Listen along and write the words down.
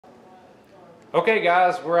Okay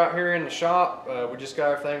guys, we're out here in the shop. We just got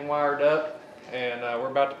everything wired up and we're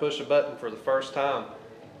about to push a button for the first time.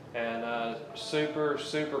 And super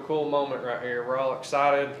cool moment right here. We're all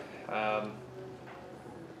excited. We're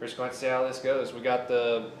just going to see how this goes. We got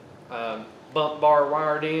the bump bar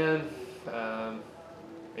wired in.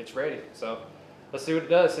 It's ready. So let's see what it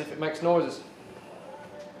does, see if it makes noises.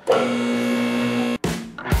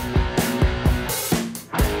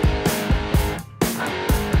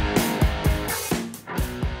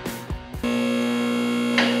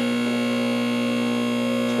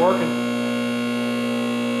 Working.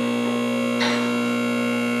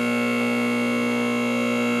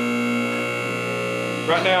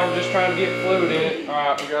 Right now we're just trying to get fluid in it.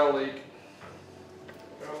 Alright, we got a leak.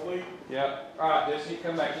 Got a leak? Yep. Alright, Jesse,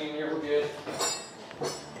 come back in here, we're good.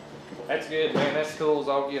 That's good, man. That's cool as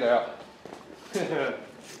all get out.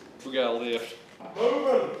 We got a lift.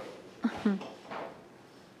 Moving!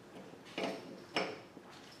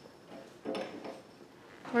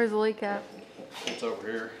 Where's the leak at? It's over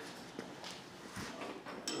here.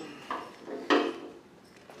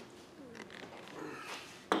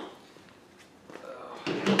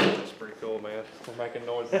 That's pretty cool, man. We're making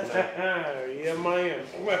noises now. Yeah, man.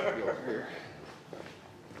 Go over here.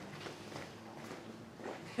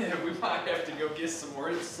 We might have to go get some more.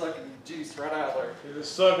 It's sucking juice right out there. Is it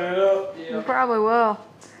sucking it up? Yeah. You probably will.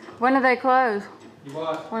 When do they close? You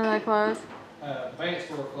what? When do they close? Bank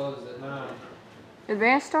store closes at 9.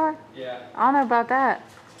 Advanced store? Yeah. I don't know about that.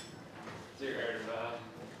 0 to 9.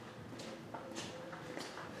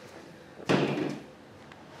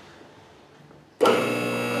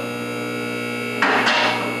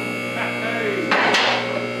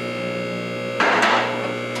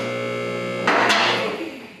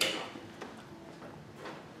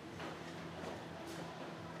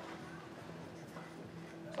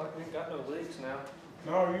 Like we ain't got no leaks now.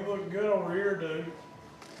 No, you look good over here, dude.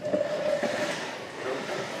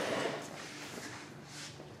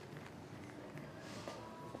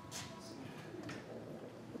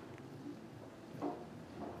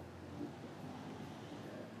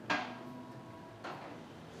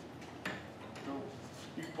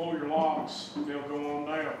 You can pull your locks, they'll go on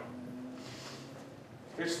down.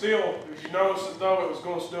 It's still, if you notice it though, it was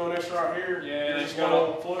going to doing this right here. Yeah, it's it's got got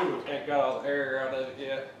all the fluid. Ain't got all the air out of it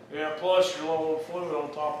yet. Yeah, plus your little fluid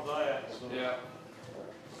on top of that. So. Yeah.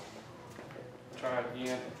 Try it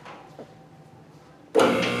again.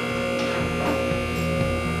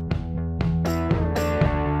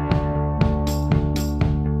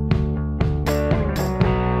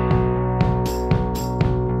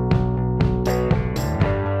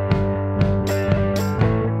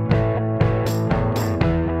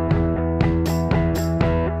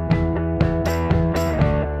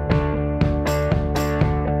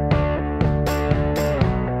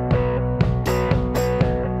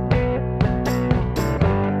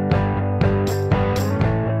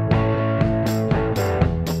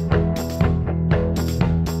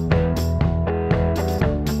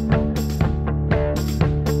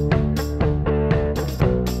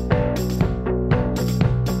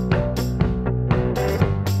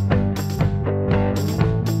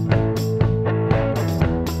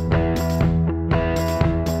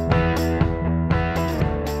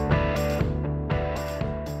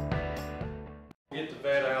 Get the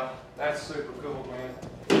vet out. That's super cool, man.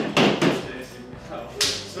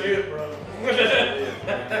 See it, bro.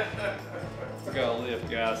 We got a lift,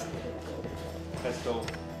 guys. That's cool.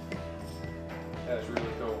 That's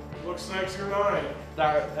really cool. Looks sexier than I am.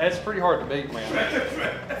 That's pretty hard to beat, man.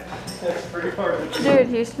 That's pretty hard to beat. Do it,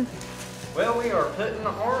 Houston. Well, we are putting the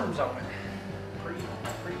arms on it. Pretty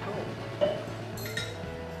cool.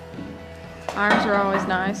 Arms are always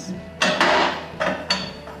nice.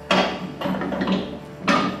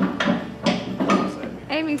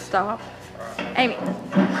 Amy, stop. Amy.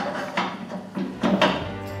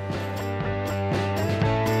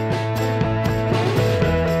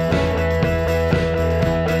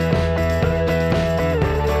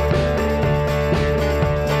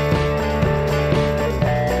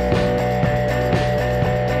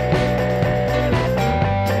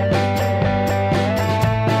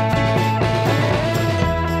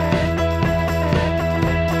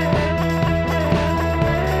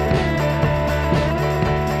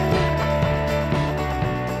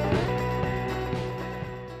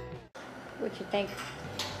 What you think?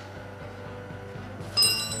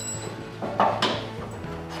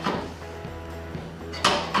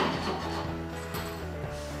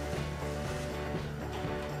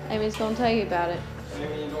 Amy's gonna tell you about it.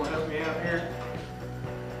 Amy, you gonna help me out here?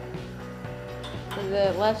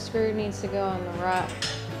 The left screw needs to go on the right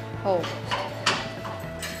hole.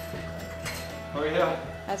 Oh yeah?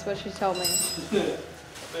 That's what she told me.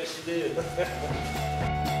 Bet she did.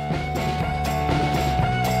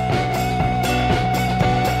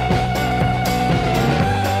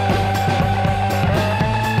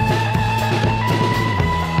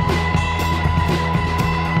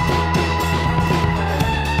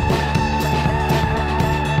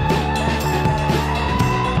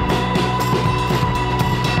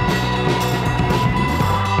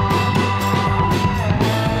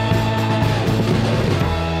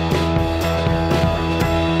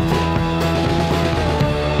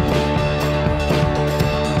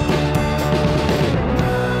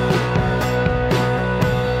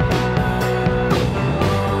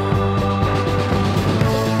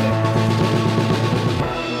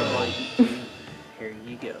 Here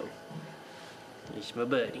you go. It's my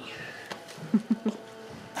buddy.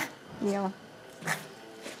 Yeah.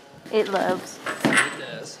 It loves. It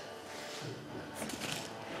does.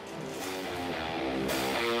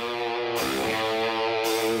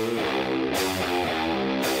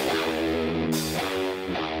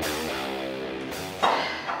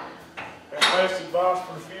 And best advice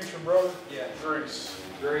for the future, brother? Yeah. Grease.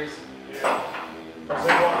 Grease. Yeah. Because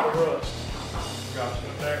they want the rust. Gotcha.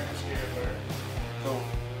 The neck is getting there. Cool.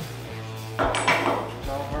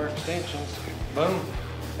 All of our extensions. Boom.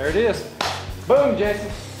 There it is. Boom,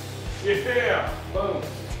 Jason. Yeah. Boom.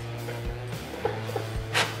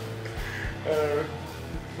 We're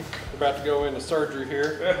about to go into surgery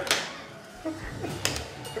here.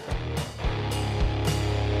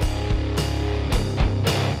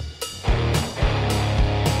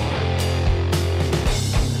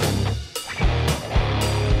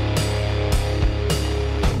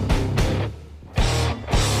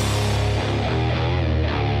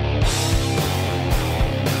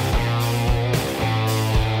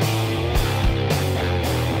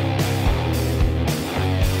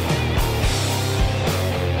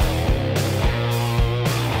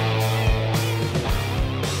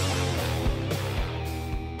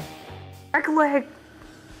 Back leg.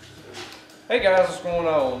 Hey guys, what's going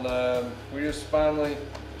on? We just finally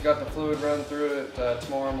got the fluid run through it.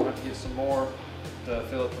 Tomorrow I'm going to have to get some more to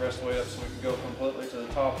fill it the rest of the way up so we can go completely to the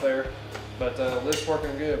top there. But lift's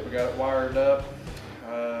working good. We got it wired up.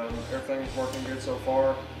 Everything's working good so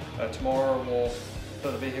far. Tomorrow we'll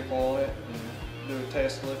put a vehicle on it and do a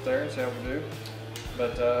test lift there and see how we do.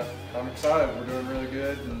 But I'm excited. We're doing really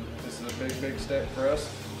good, and this is a big step for us.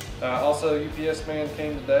 Also, UPS man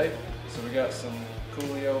came today, so we got some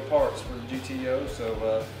coolio parts for the GTO.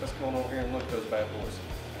 So let's come on over here and look at those bad boys.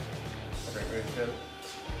 Okay, ready to cut it?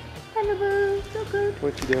 Hello, boo. So good.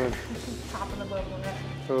 What you doing? Popping the bubble net.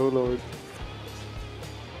 Oh Lord.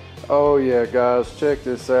 Oh yeah, guys, check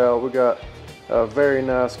this out. We got a very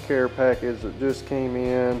nice care package that just came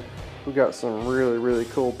in. We got some really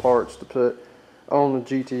cool parts to put on the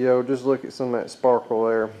GTO. Just look at some of that sparkle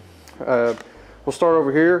there. We'll start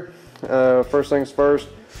over here. First things first,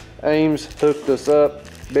 Ames hooked us up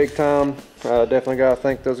big time. Definitely got to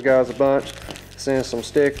thank those guys a bunch. Sent some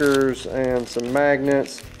stickers and some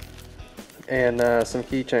magnets and some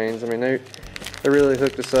keychains. I mean, they really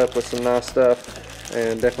hooked us up with some nice stuff,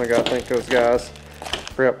 and definitely got to thank those guys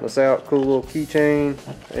for helping us out. Cool little keychain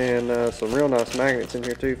and some real nice magnets in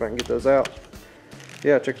here too, if I can get those out.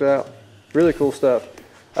 Yeah, check that out. Really cool stuff.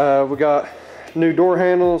 We got new door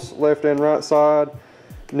handles, left and right side.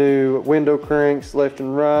 New window cranks, left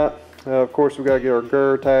and right. Of course, we got to get our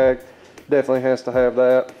GUR tag. Definitely has to have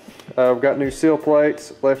that. We've got new seal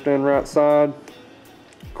plates, left and right side.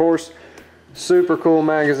 Of course, super cool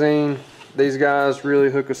magazine. These guys really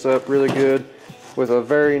hook us up really good with a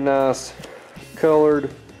very nice colored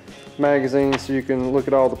magazine, so you can look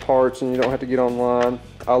at all the parts and you don't have to get online.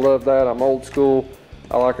 I love that. I'm old school.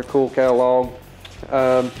 I like a cool catalog.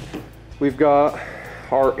 We've got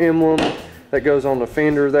our emblem that goes on the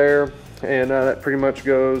fender there, and that pretty much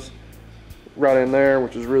goes right in there,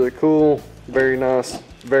 which is really cool. Very nice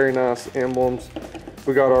emblems.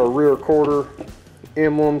 We got our rear quarter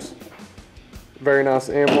emblems, very nice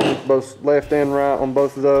emblems, both left and right on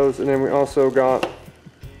both of those. And then we also got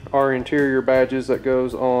our interior badges that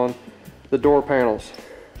goes on the door panels.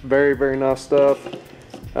 Very nice stuff.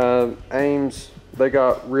 Ames, they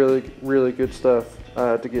got really good stuff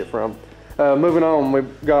to get from. Moving on,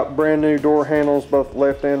 we've got brand new door handles, both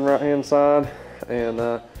left and right hand side,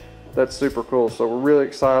 and that's super cool. So we're really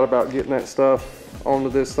excited about getting that stuff onto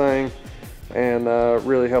this thing, and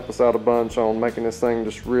really help us out a bunch on making this thing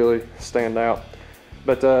just really stand out.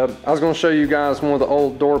 But I was going to show you guys one of the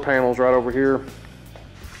old door panels right over here,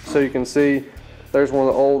 so you can see there's one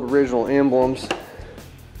of the old original emblems,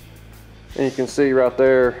 and you can see right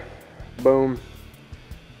there, boom,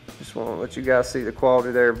 Just want to let you guys see the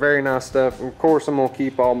quality there. Very nice stuff. And of course, I'm gonna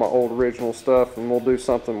keep all my old original stuff, and we'll do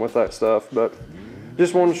something with that stuff. But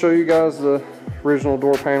just wanted to show you guys the original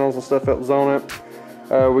door panels and stuff that was on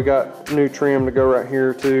it. We got new trim to go right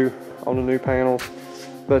here too on the new panels.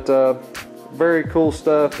 But very cool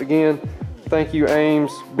stuff. Again, thank you,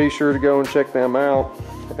 Ames. Be sure to go and check them out.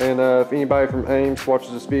 And if anybody from Ames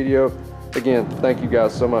watches this video, again, thank you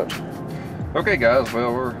guys so much. Okay guys,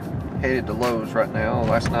 well, we're headed to Lowe's right now.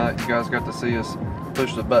 Last night you guys got to see us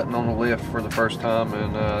push the button on the lift for the first time,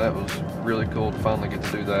 and that was really cool to finally get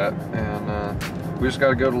to do that. And we just got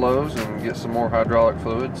to go to Lowe's and get some more hydraulic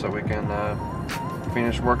fluid so we can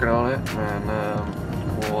finish working on it,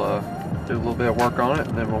 and we'll do a little bit of work on it,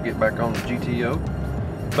 and then we'll get back on the GTO.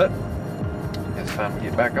 But it's time to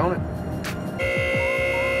get back on it.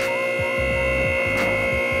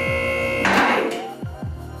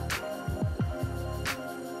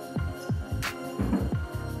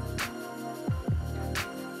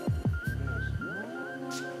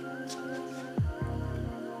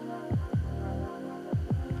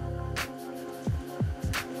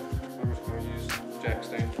 Jack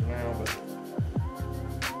stands for now, but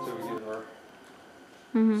until we get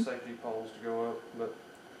our safety poles to go up. But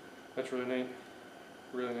that's really neat,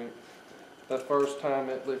 really neat. That first time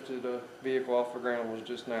it lifted a vehicle off the ground was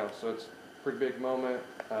just now, so it's a pretty big moment.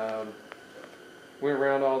 Went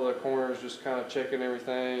around all the corners just kind of checking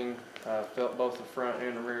everything. Felt both the front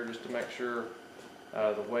and the rear just to make sure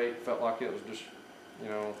the weight felt like it was just, you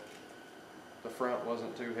know, the front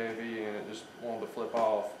wasn't too heavy and it just wanted to flip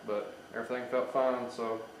off, but everything felt fine,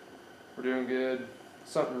 so we're doing good.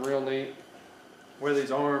 Something real neat where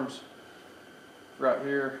these arms right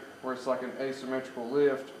here, where it's like an asymmetrical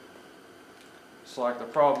lift. It's like the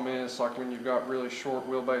problem is, like when you've got really short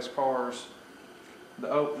wheelbase cars, the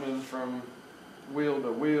opening from wheel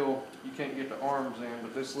to wheel, you can't get the arms in,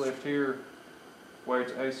 but this lift here, where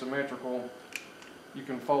it's asymmetrical, you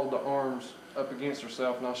can fold the arms up against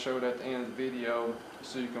yourself, and I'll show it at the end of the video,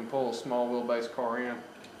 so you can pull a small wheelbase car in.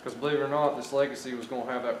 Because believe it or not, this Legacy was going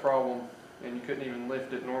to have that problem, and you couldn't even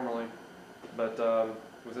lift it normally. But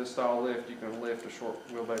with this style lift, you can lift a short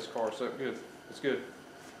wheelbase car, so good. It's good.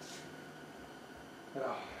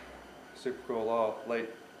 Oh, super cool. A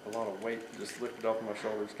lot of weight just lifted off my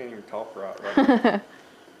shoulders. Can't even talk right now.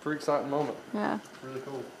 Pretty exciting moment. Yeah. Really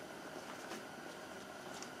cool.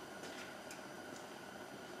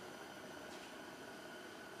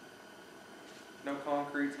 No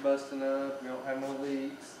concrete's busting up, we don't have no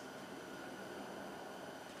leaks.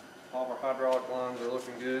 All of our hydraulic lines are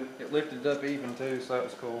looking good. It lifted up even too, so that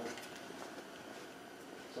was cool.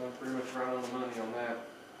 So I'm pretty much right on the money on that.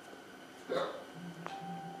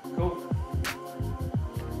 Cool.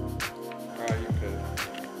 Alright, you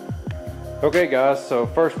could. Okay guys, so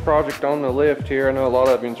first project on the lift here. I know a lot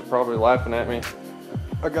of you are probably laughing at me.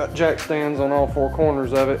 I got jack stands on all four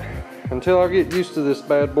corners of it. Until I get used to this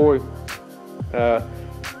bad boy,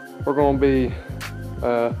 we're going to be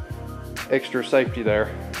extra safety there.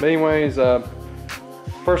 But anyways,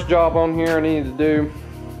 first job on here I needed to do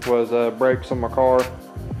was brakes on my car,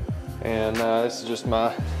 and this is just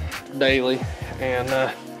my daily,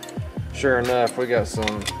 and sure enough we got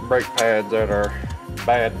some brake pads that are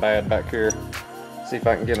bad back here. See if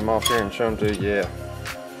I can get them off here and show them to you. Yeah,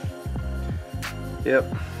 yep,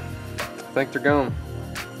 I think they're gone.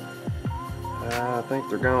 I think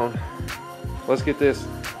they're gone. Let's get this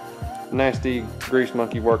nasty grease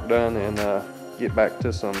monkey work done and get back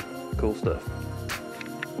to some cool stuff.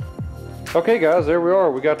 Okay guys, there we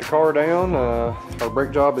are. We got the car down. Our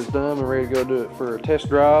brake job is done. We're ready to go do it for a test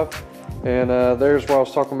drive. And there's what I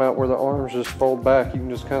was talking about, where the arms just fold back. You can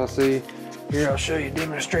just kind of see. Here, I'll show you a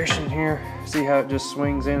demonstration here. See how it just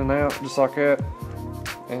swings in and out just like that.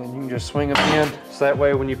 And you can just swing them in. So that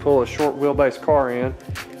way when you pull a short wheelbase car in,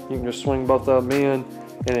 you can just swing both of them in,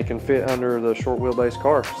 and it can fit under the short wheelbase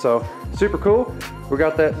car. So super cool. We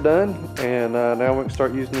got that done, and now we can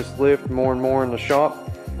start using this lift more and more in the shop.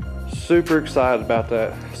 Super excited about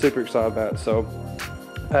that. Super excited about it. So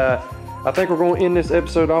I think we're going to end this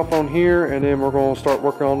episode off on here, and then we're going to start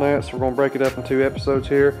working on that. So we're going to break it up in 2 episodes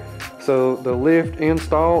here. So the lift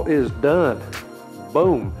install is done.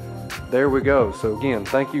 Boom. There we go. So again,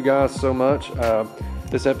 thank you guys so much.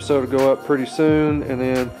 This episode will go up pretty soon, and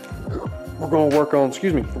then we're going to work on,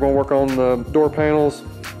 we're going to work on the door panels,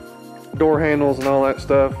 door handles, and all that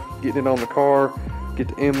stuff, getting it on the car, get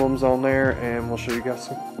the emblems on there, and we'll show you guys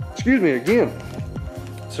some,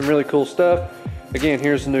 some really cool stuff. Again,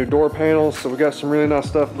 here's the new door panels, so we got some really nice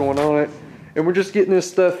stuff going on it, and we're just getting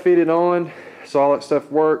this stuff fitted on, so all that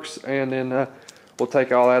stuff works, and then we'll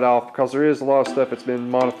take all that off because there is a lot of stuff that's been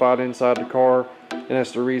modified inside the car, and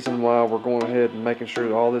that's the reason why we're going ahead and making sure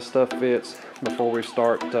that all this stuff fits before we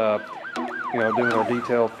start you know, doing our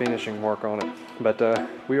detailed finishing work on it. But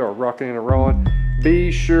we are rocking and rolling.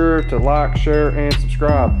 Be sure to like, share, and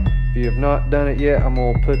subscribe. If you have not done it yet, I'm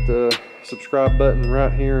going to put the subscribe button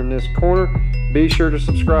right here in this corner. Be sure to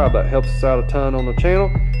subscribe. That helps us out a ton on the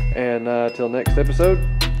channel. And till next episode,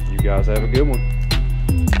 you guys have a good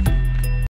one.